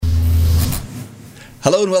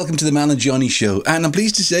Hello and welcome to the Man and Johnny Show. And I'm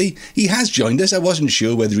pleased to say he has joined us. I wasn't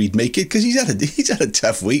sure whether he'd make it because he's had a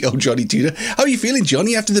tough week. Oh, Johnny Tudor. How are you feeling,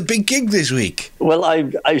 Johnny, after the big gig this week? Well,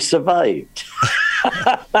 I survived.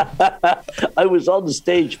 I was on the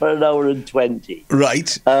stage for an hour and 20.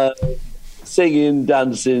 Right. Singing,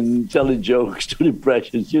 dancing, telling jokes, doing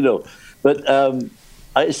impressions, But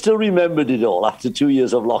I still remembered it all after 2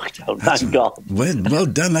 years of lockdown. Thank God. Well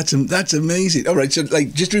done. That's amazing. All right. So,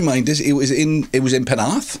 just remind us, it was in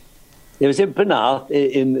Penarth. It was in Penarth.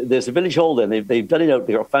 There's a village hall there. They've done it out.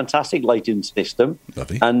 They've got a fantastic lighting system.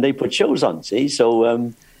 Lovely. And they put shows on. See,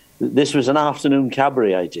 so this was an afternoon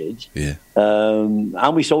cabaret I did. Yeah.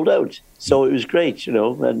 And we sold out. So it was great,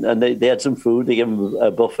 And they had some food. They gave them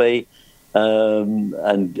a buffet.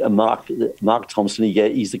 And Mark Thompson,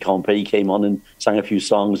 he's the compere. He came on and sang a few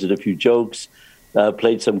songs, did a few jokes,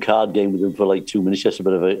 played some card game with them for like 2 minutes, just a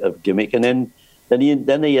bit of a gimmick, and then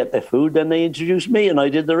they ate their food. Then they introduced me, and I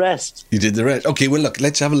did the rest. You did the rest. Okay, well look,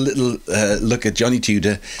 let's have a little look at Johnny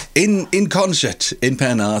Tudor in concert in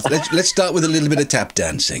Penarth. Let's start with a little bit of tap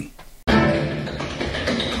dancing.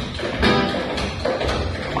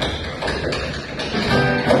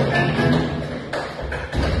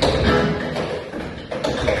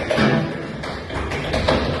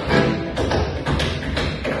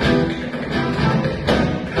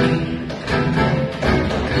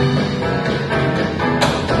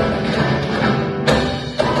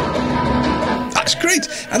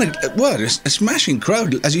 And a smashing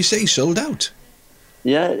crowd, as you say, sold out.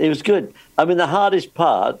 Yeah, it was good. I mean, the hardest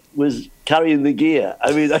part was carrying the gear.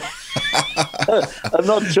 I mean, I'm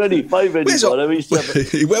not 25 anymore.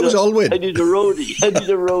 Where was Alwyn? I need a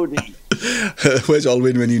roadie. Where's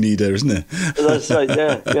Alwyn when you need her, isn't it? That's right,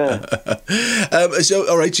 yeah. So,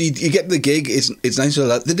 all right, so you get the gig. It's nice.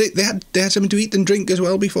 They had something to eat and drink as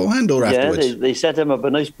well beforehand or afterwards? Yeah, they set them up a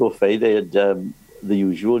nice buffet. They had the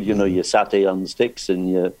usual, your satay on sticks and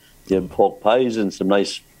your pork pies and some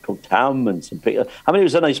nice cooked ham and some pickle. I mean, it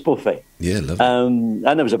was a nice buffet. Yeah, lovely. And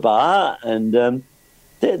there was a bar, and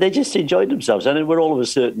they just enjoyed themselves. And we're all of a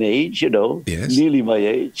certain age, Yes. Nearly my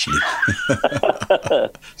age.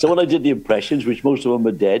 So when I did the impressions, which most of them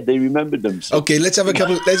are dead, they remembered them. So. Okay, let's have a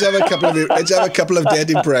couple of dead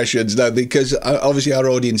impressions now, because obviously our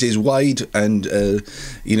audience is wide and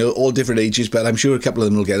all different ages. But I'm sure a couple of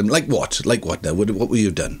them will get them. Like what? Now? What will you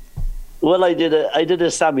have done? Well, I did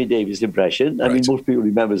a Sammy Davis impression. Right. I mean, most people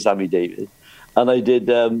remember Sammy Davis, and I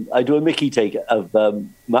do a Mickey take of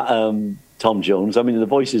Tom Jones. I mean, the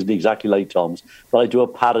voice isn't exactly like Tom's, but I do a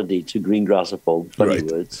parody to Greengrass of Folk, funny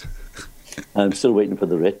words. I'm still waiting for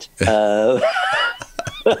the writ.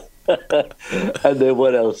 And then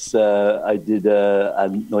what else? I did.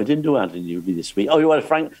 No, I didn't do Anthony Newley this week. Oh, you had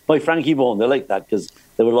Frankie Vaughan. They like that because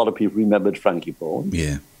there were a lot of people who remembered Frankie Vaughan.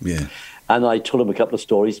 Yeah. And I told him a couple of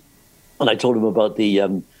stories. And I told him about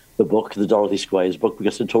the book, the Dorothy Squires book,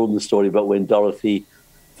 because I told him the story about when Dorothy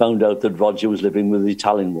found out that Roger was living with an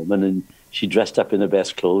Italian woman, and she dressed up in her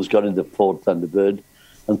best clothes, got in the Ford Thunderbird,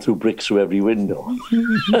 and threw bricks through every window.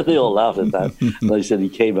 And they all laughed at that. And I said he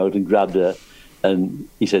came out and grabbed her, and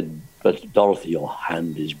he said, "But Dorothy, your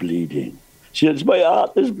hand is bleeding." She said, "It's my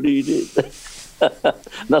heart that's bleeding." And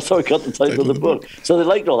that's how I got the title of the book. So they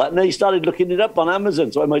liked all that, and they started looking it up on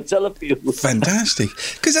Amazon, so I might tell a few. Fantastic.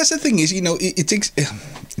 Because that's the thing is, it takes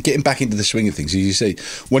getting back into the swing of things. As you say,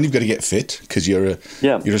 one, you've got to get fit because you're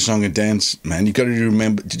a song and dance man. You've got to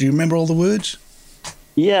remember. Did you remember all the words?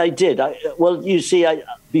 Yeah, I did. Well, you see,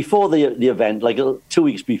 before the event, like 2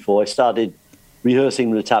 weeks before, I started rehearsing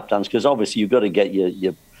the tap dance because obviously you've got to get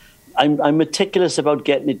your I'm meticulous about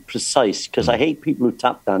getting it precise because I hate people who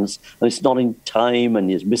tap dance and it's not in time and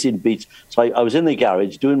there's missing beats. So I was in the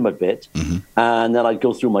garage doing my bit, and then I'd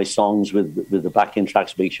go through my songs with the backing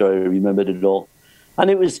tracks, make sure I remembered it all. And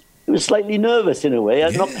it was slightly nervous in a way.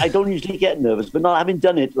 I don't usually get nervous, but not having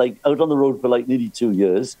done it like out on the road for like nearly 2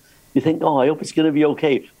 years. You think, I hope it's going to be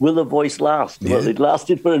okay. Will the voice last? Yeah. Well, it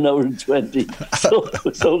lasted for an hour and 20, so it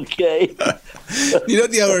was okay. At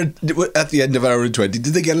the end of hour and 20,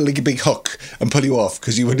 did they get like a big hook and pull you off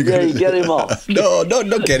because you wouldn't? Yeah, you get him off. No,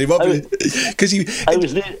 not get him off. Because I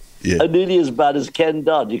was nearly as bad as Ken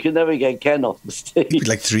Dodd. You could never get Ken off the stage. He'd be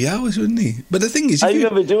like 3 hours, wouldn't he? But the thing is, I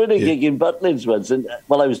remember doing a gig in Butlins once, and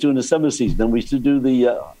while I was doing the summer season, and we used to do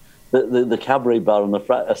the cabaret bar on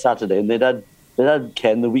a Saturday, and they'd had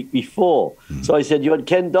Ken the week before. So I said, "You had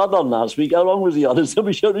Ken Dodd on last week. How long was he on?" And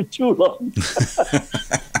somebody showed it too long.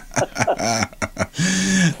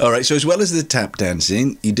 All right, so as well as the tap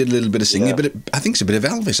dancing, you did a little bit of singing, but I think it's a bit of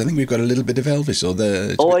Elvis. I think we've got a little bit of Elvis.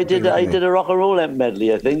 I did a rock and roll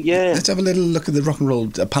medley, I think, yeah. Let's have a little look at the rock and roll,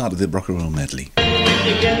 a part of the rock and roll medley.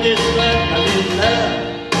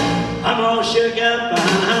 all shook up.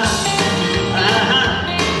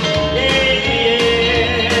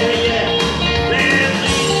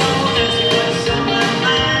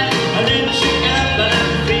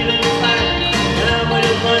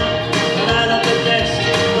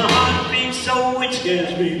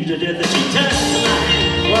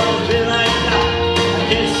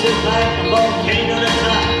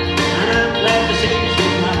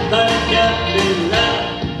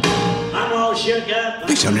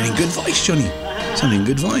 You're sounding in good voice, Johnny. Sounding in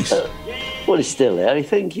good voice. Well, it's still there, I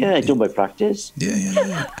think. Yeah, I do my practice.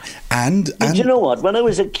 Yeah. And do you know what? When I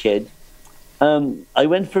was a kid, I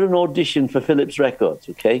went for an audition for Philips Records,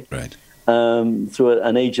 okay? Right. Through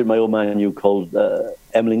an agent my old man knew called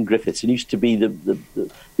Emlyn Griffiths. And used to be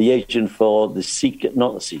the agent for the Seekers,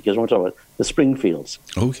 not the Seekers, what am I talking about? The Springfields.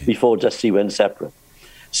 Okay. Before Dusty went separate.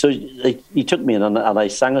 So he took me in and I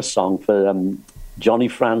sang a song for Johnny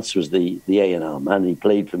France was the A&R man. He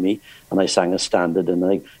played for me and I sang a standard and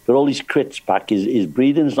I got all these crits back. His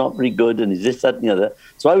breathing's not very good and his this, that and the other.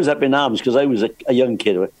 So I was up in arms because I was a young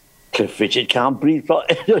kid. Cliff Richard can't breathe.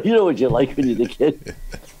 You know what you're like when you're a kid.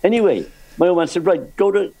 Anyway, my old man said, right,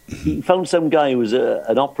 he found some guy who was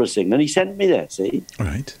an opera singer and he sent me there, see?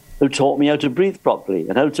 Right. Who taught me how to breathe properly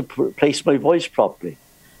and how to place my voice properly.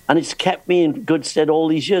 And it's kept me in good stead all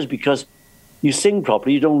these years because you sing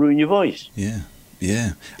properly, you don't ruin your voice. Yeah.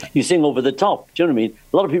 You sing over the top. Do you know what I mean?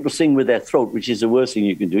 A lot of people sing with their throat, which is the worst thing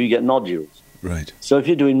you can do. You get nodules. Right. So if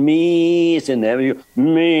you're doing me, it's in there.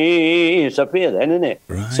 Me, it's up here then, isn't it?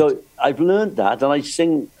 Right. So I've learned that and I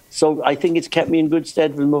sing. So I think it's kept me in good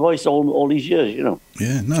stead with my voice all these years, you know.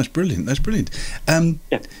 Yeah, no, it's brilliant. That's brilliant.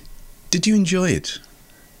 Did you enjoy it?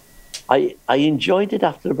 I enjoyed it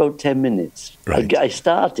after about 10 minutes. Right. I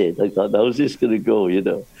started, I thought, how's this going to go, you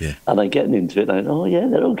know? Yeah. And I'm getting into it, and I thought, oh, yeah,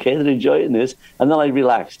 they're okay, they're enjoying this. And then I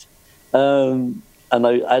relaxed. And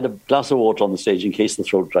I had a glass of water on the stage in case the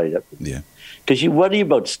throat dried up. Yeah. Because you worry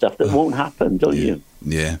about stuff that won't happen, don't you?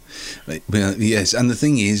 Yeah. Well, yes. And the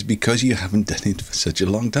thing is, because you haven't done it for such a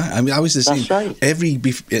long time. I mean, I was the same. That's right.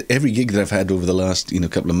 Every gig that I've had over the last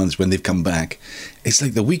couple of months when they've come back, it's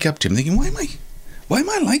like the week up to, I'm thinking, why am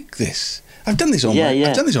I like this? I've done this all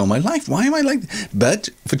my life. Why am I like this? But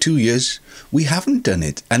for 2 years, we haven't done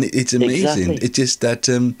it. And it's amazing. Exactly. It's just that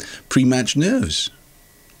pre-match nerves.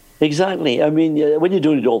 Exactly. I mean, when you're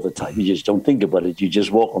doing it all the time, you just don't think about it. You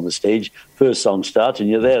just walk on the stage, first song starts, and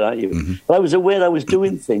you're there, aren't you? Mm-hmm. But I was aware I was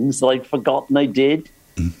doing things that I'd forgotten I did.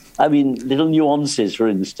 Mm-hmm. I mean, little nuances, for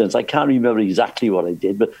instance. I can't remember exactly what I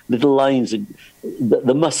did, but little lines,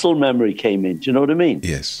 the muscle memory came in. Do you know what I mean?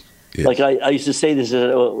 Yes. Like I used to say this,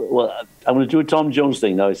 well, I'm going to do a Tom Jones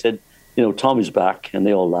thing now. I said, Tom is back, and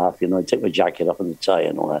they all laugh. I take my jacket off and the tie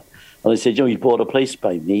and all that. And I said, he bought a place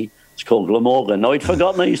by me. It's called Glamorgan. Now, I'd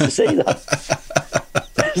forgotten I used to say that.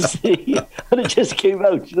 See? And it just came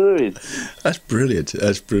out, you know what I mean? That's brilliant.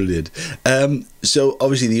 So,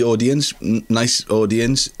 obviously, the audience, nice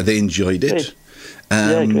audience, they enjoyed it.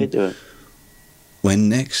 Great doing. When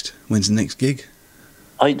next? When's the next gig?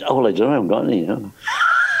 I don't know. I haven't got any, Well,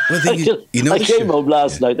 I came home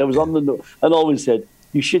last night. I was on the note and always said,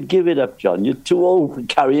 you should give it up, John. You're too old for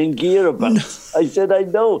carrying gear about. No. I said, I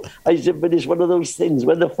know. I said, but it's one of those things.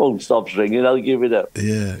 When the phone stops ringing, I'll give it up.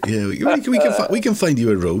 Yeah. We can find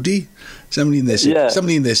you a roadie. Somebody in their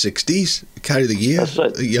 60s, carry the gear. That's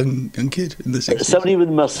right. A young kid in the 60s. Somebody with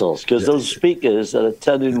muscles, because those speakers are a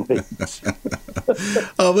ton in weight.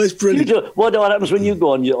 Oh, that's brilliant. What happens when you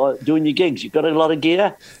go on doing your gigs? You've got a lot of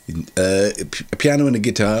gear? A piano and a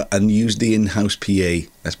guitar, and use the in-house PA.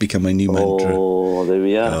 That's become my new mantra. Oh, there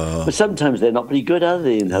we are. Oh. But sometimes they're not pretty good, are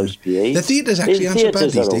they, in-house PA? The theatres actually aren't so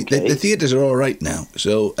bad these days. Okay. The theatres are all right now.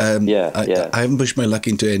 So I haven't pushed my luck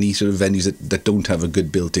into any sort of venues that don't have a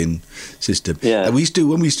good built-in system. Yeah. When we used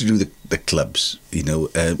to do the clubs,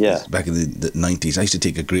 back in the 90s, I used to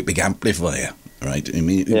take a great big amplifier, right? I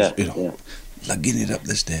mean, it was, lugging it up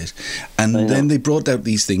the stairs. And then they brought out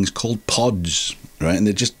these things called pods, right? And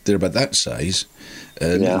they're about that size.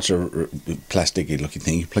 Little sort of plasticky looking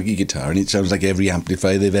thing. You plug your guitar and it sounds like every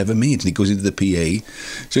amplifier they've ever made, and it goes into the PA.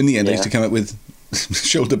 So in the end, I used to come up with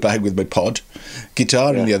shoulder bag with my pod,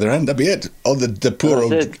 guitar in the other hand. That'd be it. Oh, the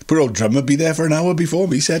poor old drummer would be there for an hour before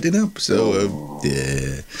me setting up. So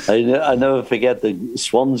I never forget the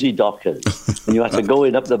Swansea Dockers, and you had to go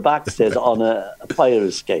in up the back stairs on a fire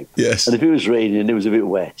escape. Yes. And if it was raining, it was a bit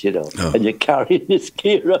wet, and you're carrying this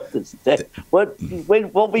gear up the stairs. What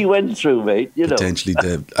we went through, mate, Potentially,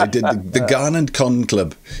 I did the Garland Con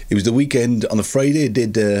Club. It was the weekend. On the Friday, I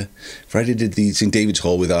did the St David's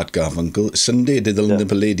Hall with Art Garfunkel. Sunday, I did the London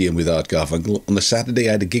Palladium with Art Garfunkel. On the Saturday,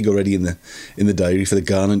 I had a gig already in the diary for the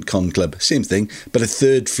Garnant Con Club. Same thing, but a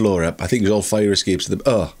third floor up. I think it was all fire escapes.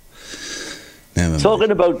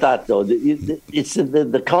 Talking about that, though, it's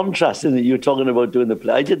the contrast in that you're talking about doing the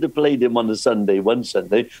play. I did the Palladium on one Sunday.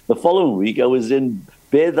 The following week, I was in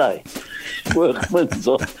Beddau, Workman's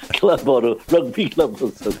Club or a rugby club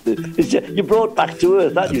or something. You brought back to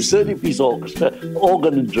earth, that you 30-piece orchestra,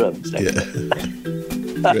 organ and drums. Yeah.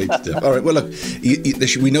 Great stuff. All right, well, look,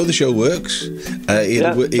 we know the show works.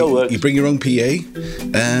 Show works. You bring your own PA.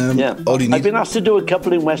 I've been asked to do a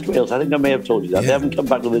couple in West Wales. I think I may have told you that. Yeah. They haven't come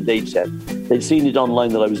back with a date yet. They'd seen it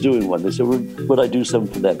online that I was doing one. They said, would I do some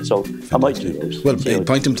for them? So fantastic. I might do those. Well,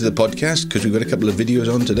 point them to the podcast, because we've got a couple of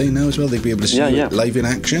videos on today now as well. They'll be able to see it live in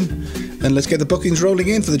action. And let's get the bookings rolling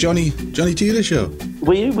in for the Johnny Tudor show.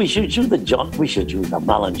 We should do the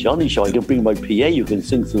Mal and Johnny show. I can bring my PA. You can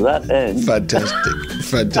sing through that end. Fantastic.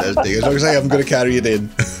 As long as I haven't got to carry it in.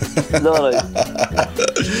 No.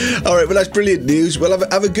 All right. Well, that's brilliant news. Well,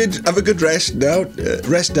 have a good rest now.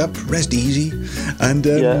 Rest up. Rest easy. And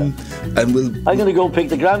we'll. I'm going to go pick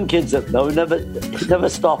the grandkids up now. Never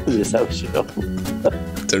stop in this house, you know.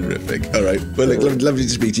 Terrific. All right. Well, lovely to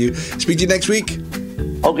speak to you. Speak to you next week.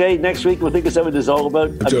 Okay, next week we'll think of something to talk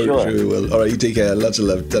about. I'm sure we will. All right, you take care. Lots of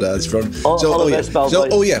love. Ta-da. It's from. All the best, pal.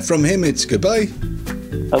 From him it's goodbye.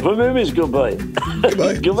 And from him it's goodbye.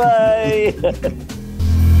 Goodbye. Goodbye.